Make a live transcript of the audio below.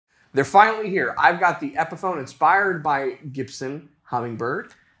They're finally here. I've got the Epiphone Inspired by Gibson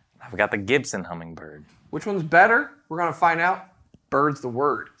Hummingbird. I've got the Gibson Hummingbird. Which one's better? We're going to find out. Bird's the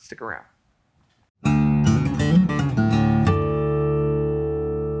word. Stick around.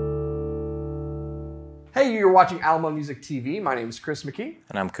 Hey, you're watching Alamo Music TV. My name is Chris McKee.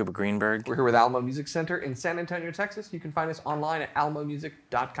 And I'm Cooper Greenberg. We're here with Alamo Music Center in San Antonio, Texas. You can find us online at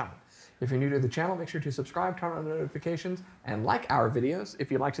alamomusic.com. If you're new to the channel, make sure to subscribe, turn on notifications, and like our videos. If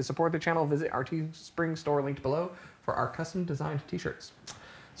you'd like to support the channel, visit our Teespring store linked below for our custom designed t-shirts.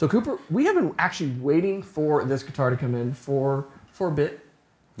 So Cooper, we have been actually waiting for this guitar to come in for a bit,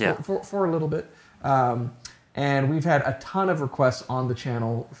 for a little bit. And we've had a ton of requests on the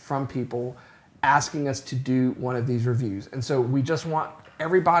channel from people asking us to do one of these reviews. And so we just want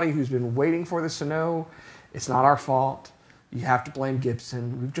everybody who's been waiting for this to know it's not our fault. You have to blame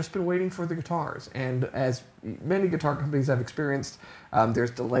Gibson. We've just been waiting for the guitars. And as many guitar companies have experienced,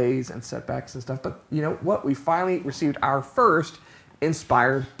 there's delays and setbacks and stuff. But you know what? We finally received our first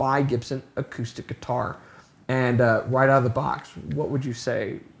Inspired by Gibson acoustic guitar. And right out of the box, what would you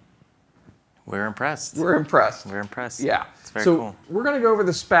say? We're impressed. We're impressed. We're impressed. Yeah. It's very so cool. We're going to go over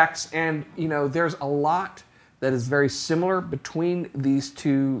the specs. And, you know, there's a lot that is very similar between these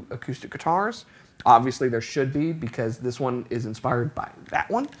two acoustic guitars. Obviously, there should be, because this one is inspired by that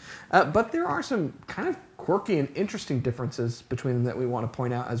one. But there are some kind of quirky and interesting differences between them that we want to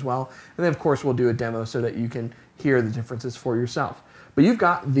point out as well. And then, of course, we'll do a demo so that you can hear the differences for yourself. But you've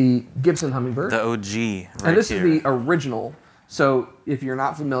got the Gibson Hummingbird. The OG right And this here. is the original. So if you're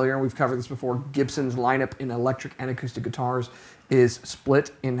not familiar, and we've covered this before, Gibson's lineup in electric and acoustic guitars is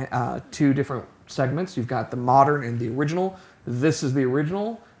split in two different segments. You've got the modern and the original. This is the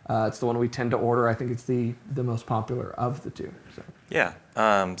original. It's the one we tend to order. I think it's the most popular of the two. So. Yeah.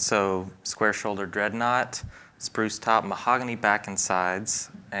 So square shoulder dreadnought, spruce top, mahogany back and sides,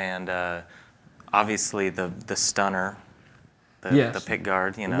 and obviously the stunner, the pick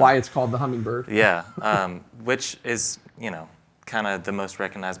guard. You know why it's called the Hummingbird. Yeah. Which is kind of the most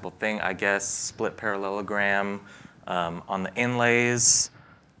recognizable thing, I guess. Split parallelogram on the inlays,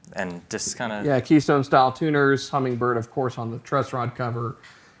 and just kind of Keystone style tuners. Hummingbird, of course, on the truss rod cover.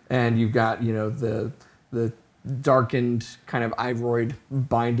 And you've got, the darkened kind of ivoroid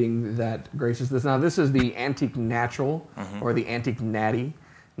binding that graces this. Now, this is the Antique Natural, or the Antique Natty.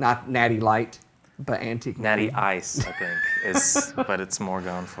 Not Natty Light, but Antique Natty Ice, I think, is what it's more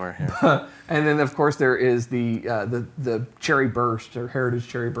going for here. And then, of course, there is the Cherry Burst, or Heritage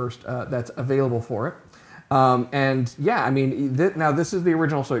Cherry Burst, that's available for it. And, yeah, I mean, now this is the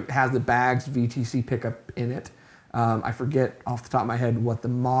original, so it has the Bags VTC pickup in it. I forget off the top of my head what the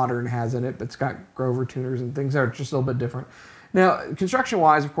modern has in it, but it's got Grover tuners and things that are just a little bit different. Now,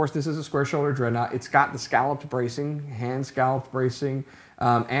 construction-wise, of course, this is a square shoulder dreadnought. It's got the scalloped bracing, hand scalloped bracing,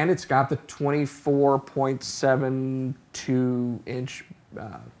 and it's got the 24.72-inch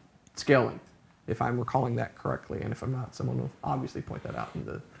scale length, if I'm recalling that correctly. And if I'm not, someone will obviously point that out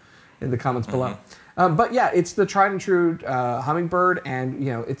in the comments below. But yeah, it's the tried and true Hummingbird, and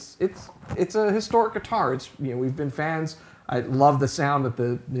it's a historic guitar. It's we've been fans. I love the sound that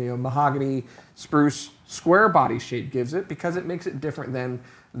the mahogany spruce square body shape gives it, because it makes it different than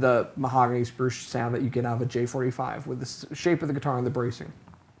the mahogany spruce sound that you get out of a J45 with the shape of the guitar and the bracing.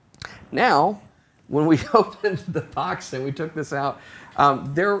 Now, when we opened the box and we took this out,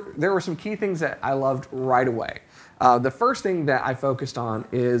 there were some key things that I loved right away. The first thing that I focused on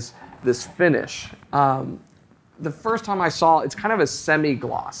is this finish. The first time I saw it's kind of a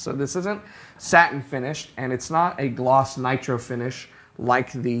semi-gloss. So this isn't satin finished, and it's not a gloss nitro finish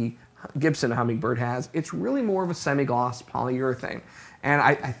like the Gibson Hummingbird has. It's really more of a semi-gloss polyurethane. And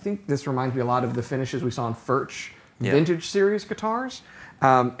I think this reminds me a lot of the finishes we saw in Furch vintage series guitars.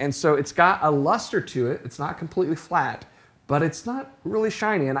 And so it's got a luster to it. It's not completely flat, but it's not really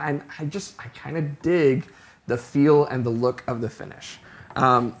shiny. And I kind of dig the feel and the look of the finish.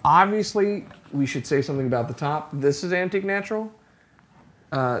 Obviously, we should say something about the top. This is Antique Natural.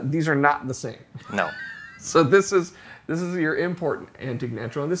 These are not the same. No. So this is your import Antique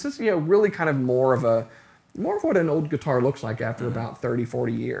Natural, and this is really kind of more of what an old guitar looks like after about 30,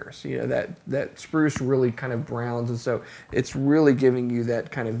 40 years. That spruce really kind of browns, and so it's really giving you that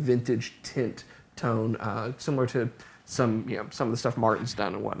kind of vintage tint tone, similar to some of the stuff Martin's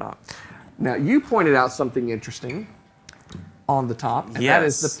done and whatnot. Now, you pointed out something interesting on the top, and that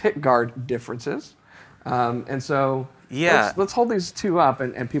is the pick guard differences. And so let's hold these two up,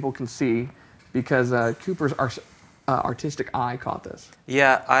 and people can see, because Cooper's artistic eye caught this.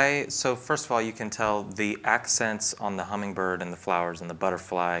 Yeah, so first of all, you can tell the accents on the Hummingbird and the flowers and the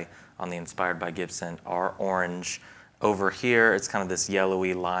butterfly on the Inspired by Gibson are orange. over here, it's kind of this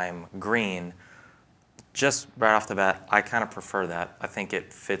yellowy lime green. Just right off the bat, I kind of prefer that. I think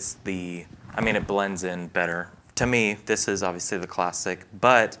it fits it blends in better. To me, this is obviously the classic,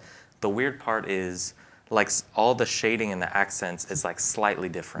 but the weird part is like all the shading and the accents is like slightly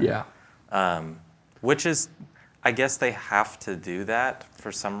different. Yeah. Which is, I guess they have to do that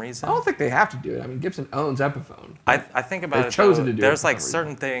for some reason. I don't think they have to do it. I mean, Gibson owns Epiphone. I think about it, chosen though, to do there's it like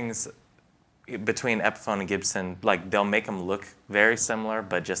certain things between Epiphone and Gibson, like they'll make them look very similar,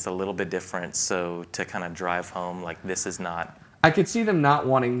 but just a little bit different. So to kind of drive home, like this is not. I could see them not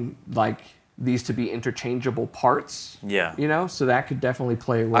wanting like these to be interchangeable parts. Yeah. You know, so that could definitely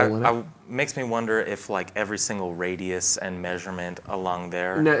play a role in it. Makes me wonder if like every single radius and measurement along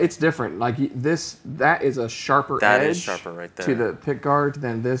there. No, it's different. Like that is a sharper edge. That is sharper right there. To the pick guard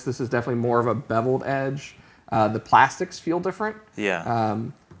than this. This is definitely more of a beveled edge. The plastics feel different. Yeah.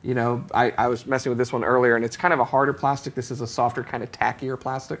 You know, I was messing with this one earlier, and it's kind of a harder plastic. This is a softer, kind of tackier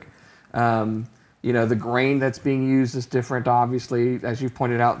plastic. You know, the grain that's being used is different, obviously. As you've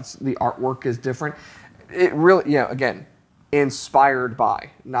pointed out, the artwork is different. It really, you know, again, inspired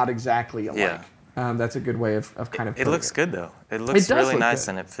by, not exactly alike. Yeah. That's a good way of kind of It looks good, though. It looks really nice,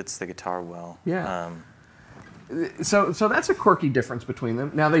 and it fits the guitar well. Yeah. So that's a quirky difference between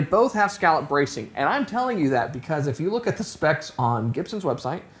them. Now, they both have scallop bracing, and I'm telling you that because if you look at the specs on Gibson's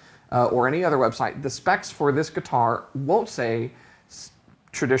website or any other website, the specs for this guitar won't say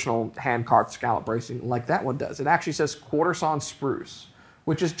traditional hand-carved scallop bracing like that one does. It actually says quarter-sawn spruce,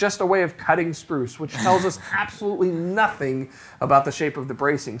 which is just a way of cutting spruce, which tells us absolutely nothing about the shape of the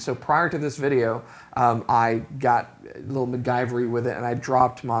bracing. So prior to this video, I got a little MacGyvery with it, and I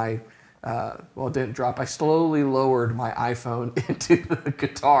dropped my well, it didn't drop. I slowly lowered my iPhone into the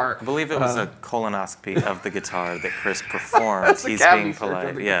guitar. I believe it was a colonoscopy of the guitar that Chris performed. He's being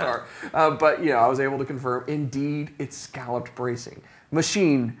polite. Yeah. But, you know, I was able to confirm, indeed, it's scalloped bracing.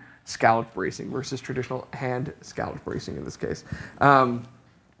 Machine scalloped bracing versus traditional hand scalloped bracing in this case.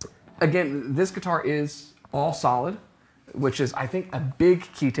 Again, this guitar is all solid, which is, I think, a big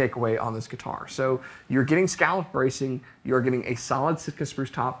key takeaway on this guitar. So you're getting scallop bracing, you're getting a solid Sitka spruce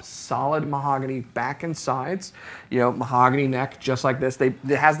top, solid mahogany back and sides, you know, mahogany neck, just like this. It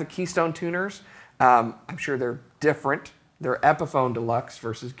has the Keystone tuners. I'm sure they're different. They're Epiphone Deluxe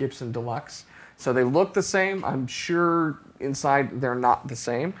versus Gibson Deluxe. So they look the same. I'm sure inside they're not the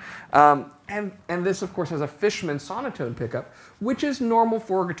same. And this, of course, has a Fishman sonotone pickup, which is normal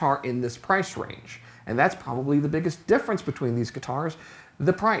for a guitar in this price range. And that's probably the biggest difference between these guitars,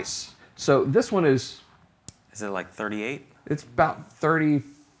 the price. So this one is... Is it like 38? It's about 30,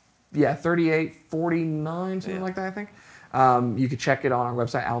 yeah, 38, 49, something like that, I think. You can check it on our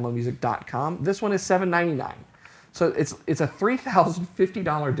website, alamomusic.com. This one is $799. So it's a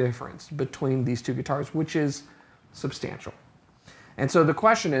 $3,050 difference between these two guitars, which is substantial. And so the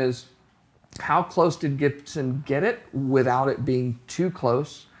question is, how close did Gibson get it without it being too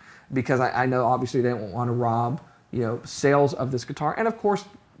close? Because I know obviously they don't want to rob, you know, sales of this guitar. And of course,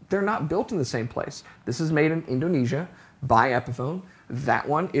 they're not built in the same place. This is made in Indonesia by Epiphone. That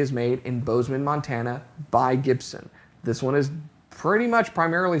one is made in Bozeman, Montana by Gibson. This one is pretty much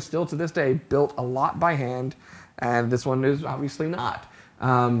primarily still to this day built a lot by hand, and this one is obviously not.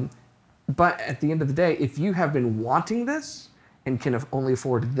 But at the end of the day, if you have been wanting this and can only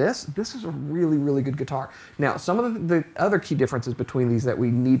afford this, this is a really, really good guitar. Now, some of the other key differences between these that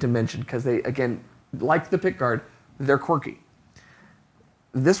we need to mention, because they, again, like the pickguard, they're quirky.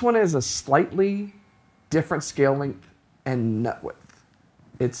 This one is a slightly different scale length and nut width.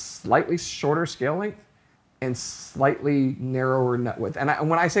 It's slightly shorter scale length and slightly narrower nut width. And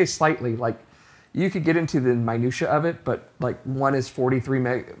when I say slightly, like, you could get into the minutia of it, but like one is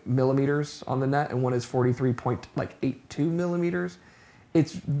 43 millimeters on the nut and one is 43.82 millimeters.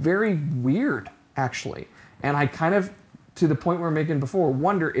 It's very weird, actually. And I kind of, to the point we were making before,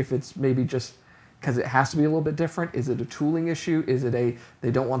 wonder if it's maybe just because it has to be a little bit different. Is it a tooling issue? Is it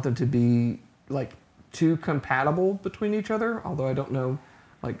they don't want them to be like too compatible between each other? Although I don't know,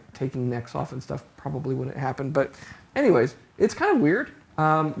 like taking necks off and stuff probably wouldn't happen. But anyways, it's kind of weird.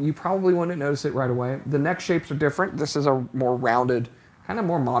 You probably wouldn't notice it right away. The neck shapes are different. This is a more rounded, kind of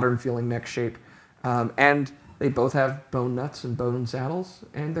more modern feeling neck shape. And they both have bone nuts and bone saddles,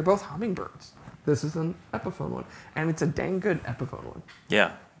 and they're both hummingbirds. This is an Epiphone one, and it's a dang good Epiphone one.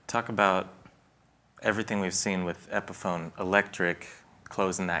 Yeah, talk about everything we've seen with Epiphone Electric,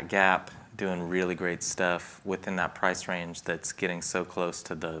 closing that gap, doing really great stuff within that price range that's getting so close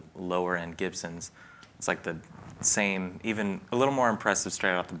to the lower end Gibsons. It's like the same, even a little more impressive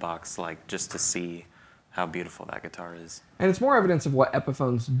straight out the box, like just to see how beautiful that guitar is. And it's more evidence of what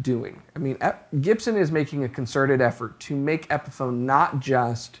Epiphone's doing. I mean, Gibson is making a concerted effort to make Epiphone not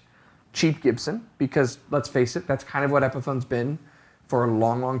just cheap Gibson, because let's face it, that's kind of what Epiphone's been for a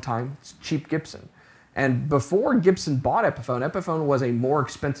long, long time. It's cheap Gibson. And before Gibson bought Epiphone, Epiphone was a more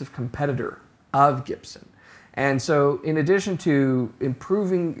expensive competitor of Gibson. And so in addition to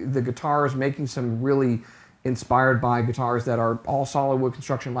improving the guitars, making some really inspired by guitars that are all solid wood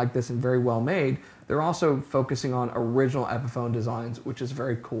construction like this and very well made, they're also focusing on original Epiphone designs, which is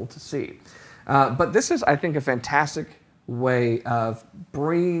very cool to see. But this is, I think, a fantastic way of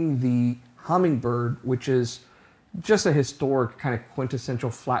bringing the Hummingbird, which is just a historic kind of quintessential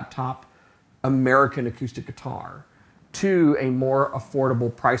flat top American acoustic guitar, to a more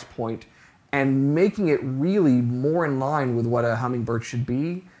affordable price point and making it really more in line with what a Hummingbird should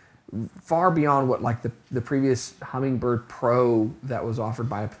be, far beyond what like the previous Hummingbird Pro that was offered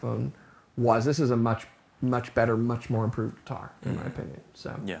by Epiphone was. This is a much better, much more improved guitar, in my opinion.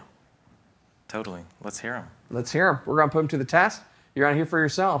 So yeah, totally. Let's hear them. Let's hear them. We're going to put them to the test. You're going to hear for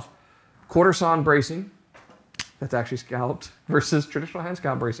yourself. Quarter sawn bracing, that's actually scalloped, versus traditional hand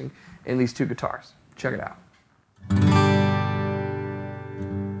scallop bracing in these two guitars. Check it out.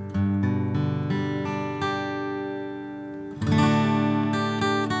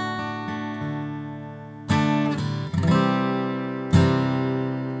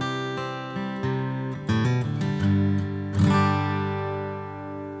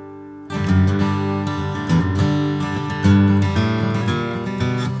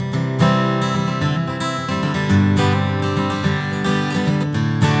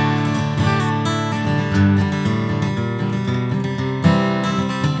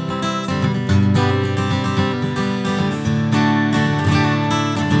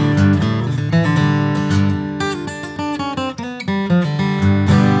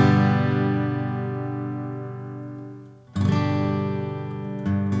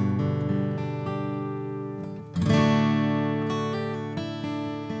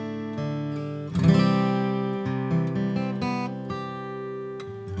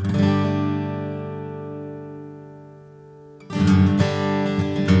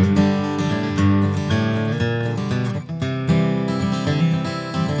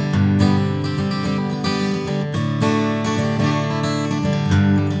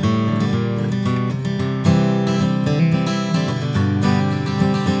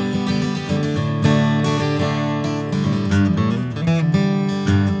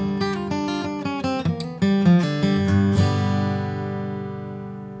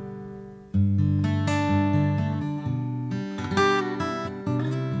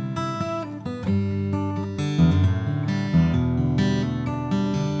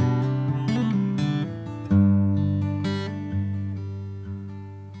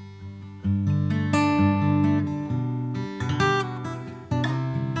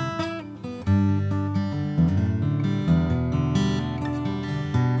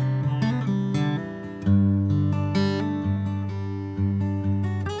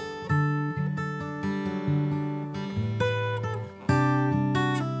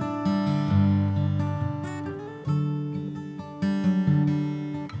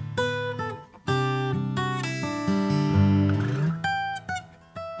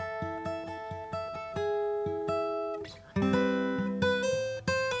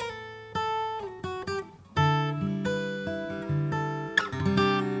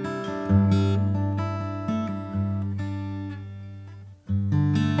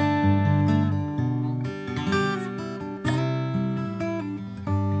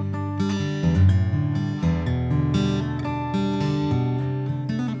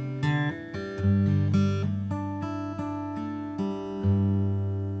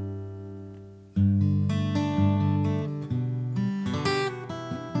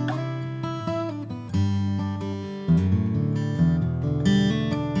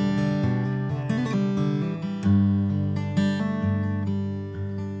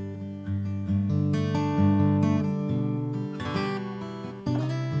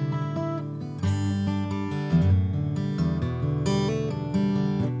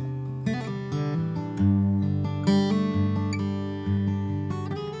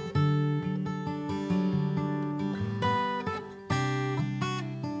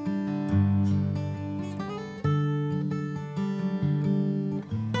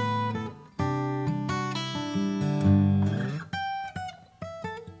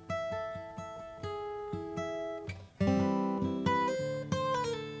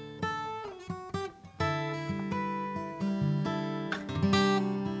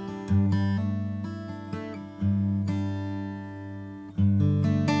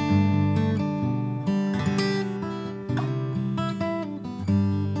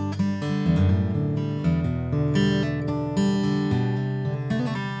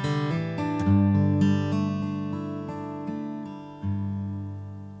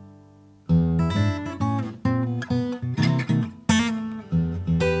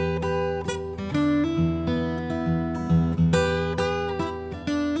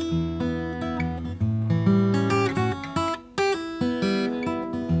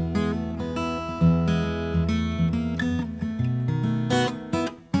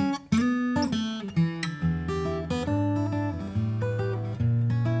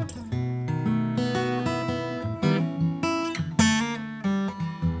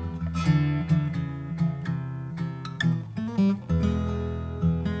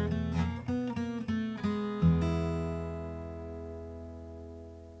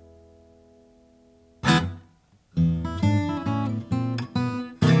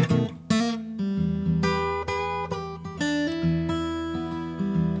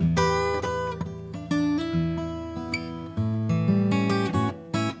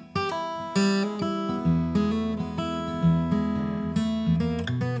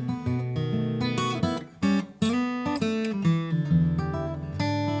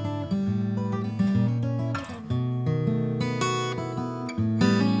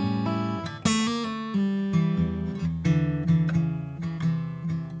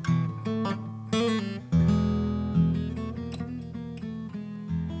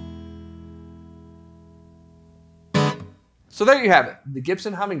 So there you have it, the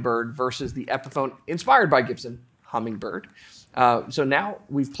Gibson Hummingbird versus the Epiphone Inspired by Gibson Hummingbird. So now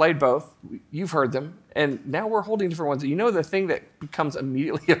we've played both, you've heard them, and now we're holding different ones. You know, the thing that becomes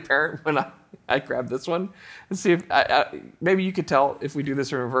immediately apparent when I grab this one, and see if, maybe you could tell if we do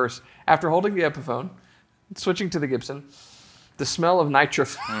this in reverse. After holding the Epiphone, switching to the Gibson, the smell of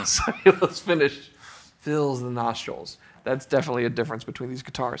nitrocellulose finish fills the nostrils. That's definitely a difference between these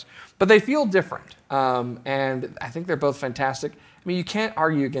guitars. But they feel different, and I think they're both fantastic. I mean, you can't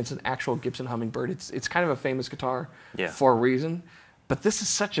argue against an actual Gibson Hummingbird. It's kind of a famous guitar for a reason, but this is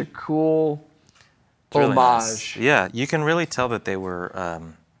such a cool homage. Nice. Yeah, you can really tell that they were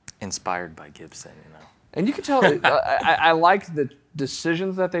inspired by Gibson, you know. And you can tell, I like the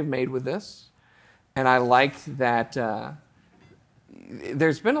decisions that they've made with this, and I like that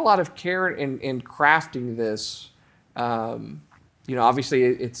there's been a lot of care in crafting this. You know, obviously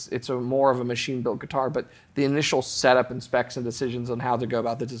it's more of a machine-built guitar, but the initial setup and specs and decisions on how to go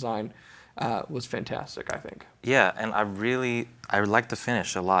about the design was fantastic, I think. Yeah, and I like the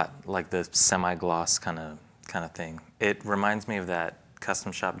finish a lot, like the semi-gloss kind of thing. It reminds me of that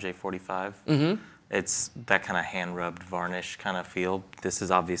Custom Shop J45. Mm-hmm. It's that kind of hand-rubbed varnish kind of feel. This is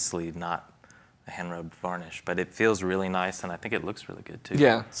obviously not a hand-rubbed varnish, but it feels really nice, and I think it looks really good too.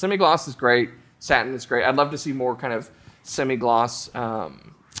 Yeah, semi-gloss is great. Satin is great. I'd love to see more kind of semi-gloss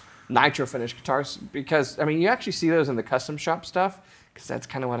nitro finish guitars, because I mean you actually see those in the custom shop stuff, because that's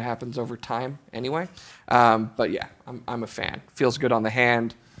kind of what happens over time anyway. But yeah, I'm a fan. Feels good on the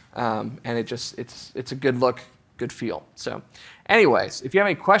hand, and it's a good look, good feel. So anyways, if you have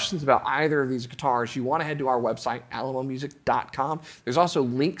any questions about either of these guitars, you want to head to our website, alamomusic.com. There's also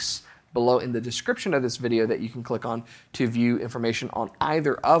links below in the description of this video that you can click on to view information on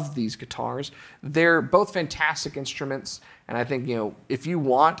either of these guitars. They're both fantastic instruments, and I think, you know, if you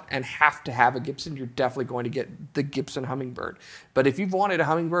want and have to have a Gibson, you're definitely going to get the Gibson Hummingbird. But if you've wanted a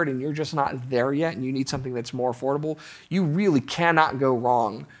Hummingbird and you're just not there yet and you need something that's more affordable, you really cannot go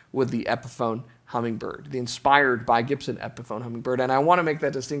wrong with the Epiphone Hummingbird, the Inspired by Gibson Epiphone Hummingbird. And I want to make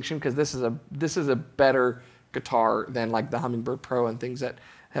that distinction because this is a better guitar than like the Hummingbird Pro and things that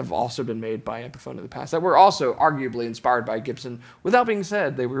have also been made by Epiphone in the past that were also arguably inspired by Gibson. Without being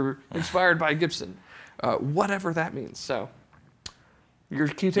said, they were inspired by Gibson, whatever that means. So, your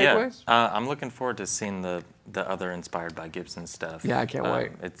key takeaways? Yeah, I'm looking forward to seeing the other inspired by Gibson stuff. Yeah, I can't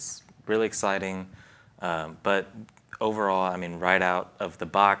wait. It's really exciting, but overall, I mean, right out of the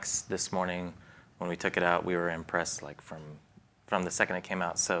box this morning, when we took it out, we were impressed, like from the second it came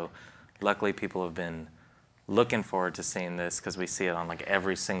out. So, luckily, people have been looking forward to seeing this because we see it on like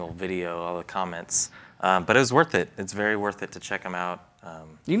every single video, all the comments. But it was worth it. It's very worth it to check them out.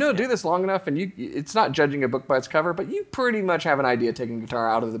 You know, do this long enough, and it's not judging a book by its cover, but you pretty much have an idea taking a guitar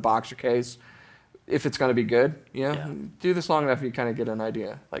out of the box or case if it's going to be good. You know? Yeah. Do this long enough, you kind of get an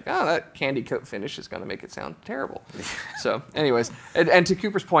idea. Like, oh, that candy coat finish is going to make it sound terrible. So, anyways, and to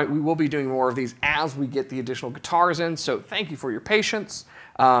Cooper's point, we will be doing more of these as we get the additional guitars in. So, thank you for your patience.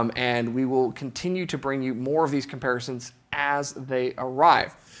 And we will continue to bring you more of these comparisons as they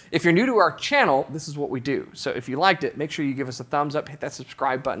arrive. If you're new to our channel, this is what we do. So if you liked it, make sure you give us a thumbs up, hit that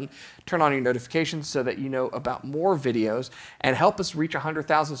subscribe button, turn on your notifications so that you know about more videos, and help us reach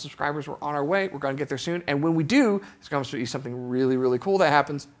 100,000 subscribers. We're on our way. We're going to get there soon. And when we do, there's going to be something really, really cool that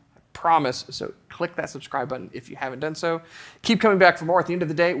happens. I promise. So click that subscribe button if you haven't done so. Keep coming back for more. At the end of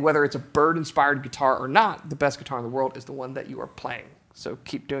the day, whether it's a bird-inspired guitar or not, the best guitar in the world is the one that you are playing. So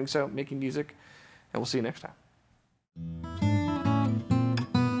keep doing so, making music, and we'll see you next time.